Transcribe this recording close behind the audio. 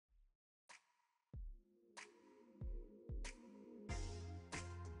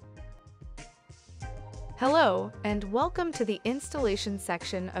Hello, and welcome to the installation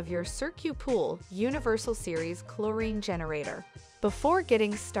section of your CircuPool Universal-Series chlorine generator. Before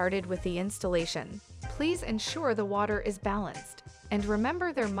getting started with the installation, please ensure the water is balanced, and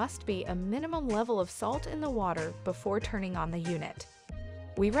remember there must be a minimum level of salt in the water before turning on the unit.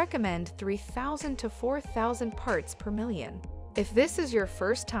 We recommend 3,000 to 4,000 parts per million. If this is your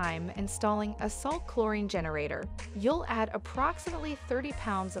first time installing a salt chlorine generator, you'll add approximately 30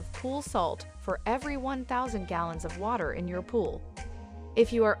 pounds of pool salt for every 1,000 gallons of water in your pool.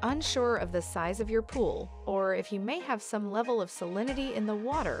 If you are unsure of the size of your pool, or if you may have some level of salinity in the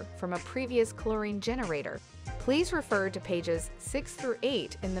water from a previous chlorine generator, please refer to pages 6 through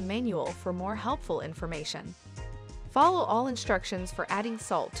 8 in the manual for more helpful information. Follow all instructions for adding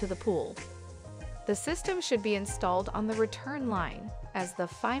salt to the pool. The system should be installed on the return line as the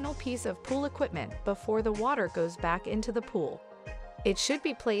final piece of pool equipment before the water goes back into the pool. It should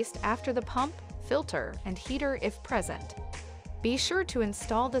be placed after the pump, filter, and heater if present. Be sure to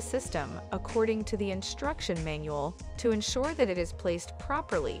install the system according to the instruction manual to ensure that it is placed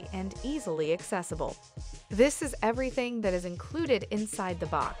properly and easily accessible. This is everything that is included inside the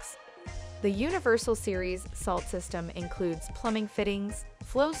box. The Universal-Series salt system includes plumbing fittings,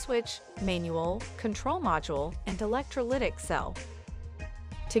 flow switch, manual, control module, and electrolytic cell.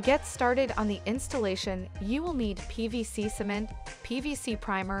 To get started on the installation, you will need PVC cement, PVC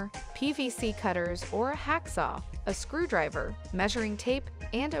primer, PVC cutters or a hacksaw, a screwdriver, measuring tape,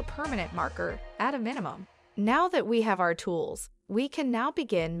 and a permanent marker at a minimum. Now that we have our tools, we can now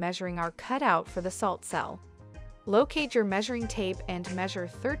begin measuring our cutout for the salt cell. Locate your measuring tape and measure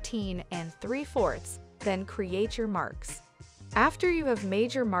 13 3/4, then create your marks. After you have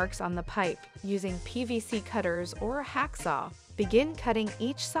made your marks on the pipe using PVC cutters or a hacksaw, begin cutting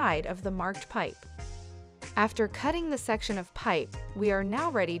each side of the marked pipe. After cutting the section of pipe, we are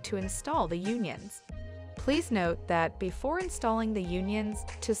now ready to install the unions. Please note that before installing the unions,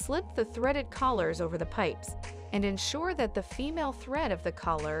 to slip the threaded collars over the pipes and ensure that the female thread of the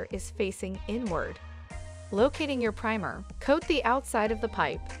collar is facing inward. Locating your primer, coat the outside of the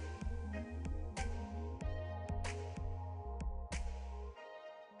pipe.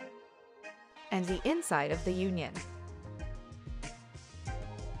 And the inside of the union.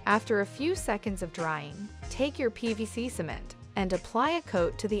 After a few seconds of drying, take your PVC cement and apply a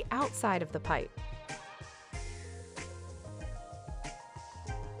coat to the outside of the pipe.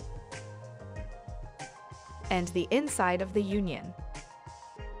 And the inside of the union.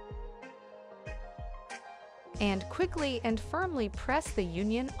 And quickly and firmly press the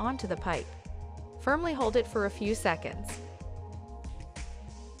union onto the pipe. Firmly hold it for a few seconds.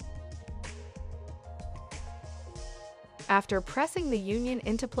 After pressing the union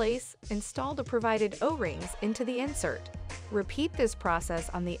into place, install the provided O-rings into the insert. Repeat this process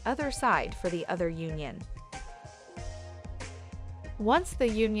on the other side for the other union. Once the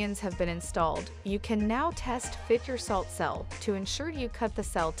unions have been installed, you can now test fit your salt cell to ensure you cut the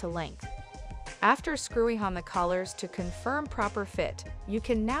cell to length. After screwing on the collars to confirm proper fit, you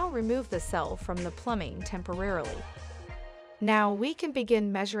can now remove the cell from the plumbing temporarily. Now we can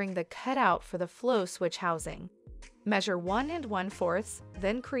begin measuring the cutout for the flow switch housing. Measure 1 1/4,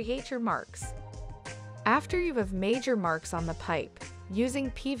 then create your marks. After you have made your marks on the pipe, using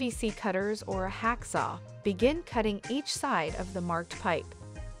PVC cutters or a hacksaw, begin cutting each side of the marked pipe.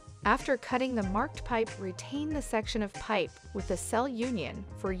 After cutting the marked pipe, retain the section of pipe with the cell union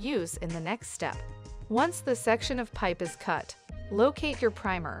for use in the next step. Once the section of pipe is cut, locate your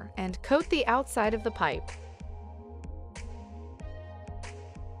primer and coat the outside of the pipe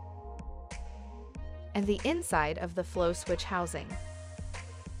and the inside of the flow switch housing.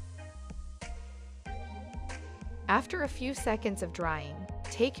 After a few seconds of drying,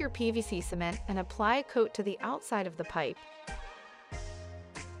 take your PVC cement and apply a coat to the outside of the pipe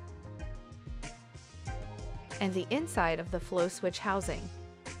and the inside of the flow switch housing.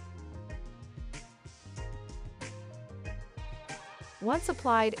 Once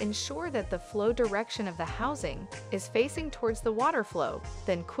applied, ensure that the flow direction of the housing is facing towards the water flow,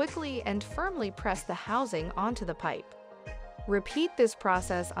 then quickly and firmly press the housing onto the pipe. Repeat this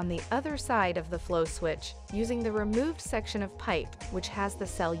process on the other side of the flow switch using the removed section of pipe which has the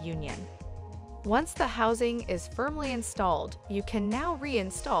cell union. Once the housing is firmly installed, you can now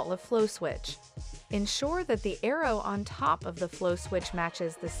reinstall a flow switch. Ensure that the arrow on top of the flow switch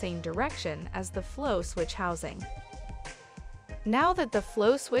matches the same direction as the flow switch housing. Now that the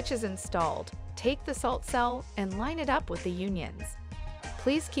flow switch is installed, take the salt cell and line it up with the unions.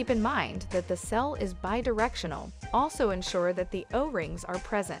 Please keep in mind that the cell is bidirectional. Also ensure that the O-rings are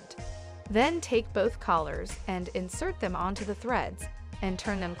present. Then take both collars and insert them onto the threads and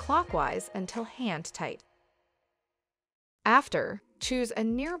turn them clockwise until hand tight. After, choose a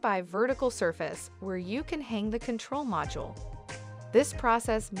nearby vertical surface where you can hang the control module. This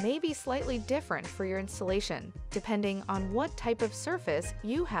process may be slightly different for your installation, depending on what type of surface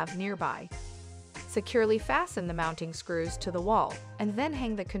you have nearby. Securely fasten the mounting screws to the wall and then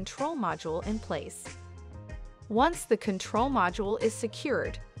hang the control module in place. Once the control module is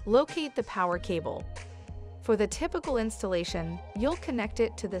secured, locate the power cable. For the typical installation, you'll connect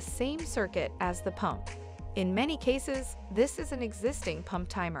it to the same circuit as the pump. In many cases, this is an existing pump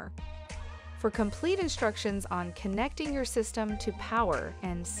timer. For complete instructions on connecting your system to power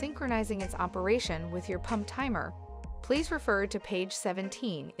and synchronizing its operation with your pump timer, please refer to page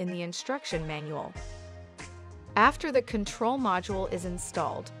 17 in the instruction manual. After the control module is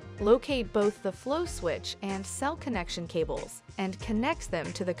installed, locate both the flow switch and cell connection cables and connect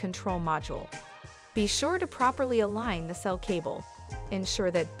them to the control module. Be sure to properly align the cell cable.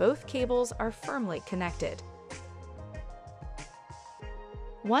 Ensure that both cables are firmly connected.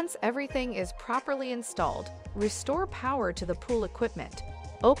 Once everything is properly installed, restore power to the pool equipment.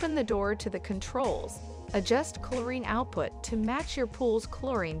 Open the door to the controls. Adjust chlorine output to match your pool's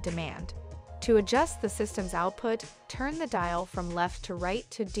chlorine demand. To adjust the system's output, turn the dial from left to right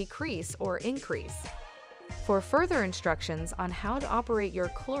to decrease or increase. For further instructions on how to operate your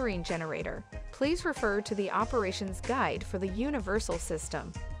chlorine generator, please refer to the operations guide for the universal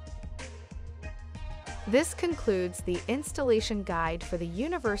system. This concludes the installation guide for the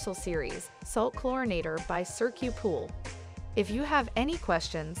Universal-Series Salt Chlorinator by CircuPool. If you have any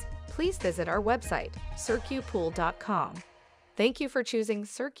questions, please visit our website, circupool.com. Thank you for choosing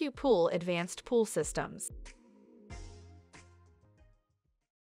CircuPool Advanced Pool Systems.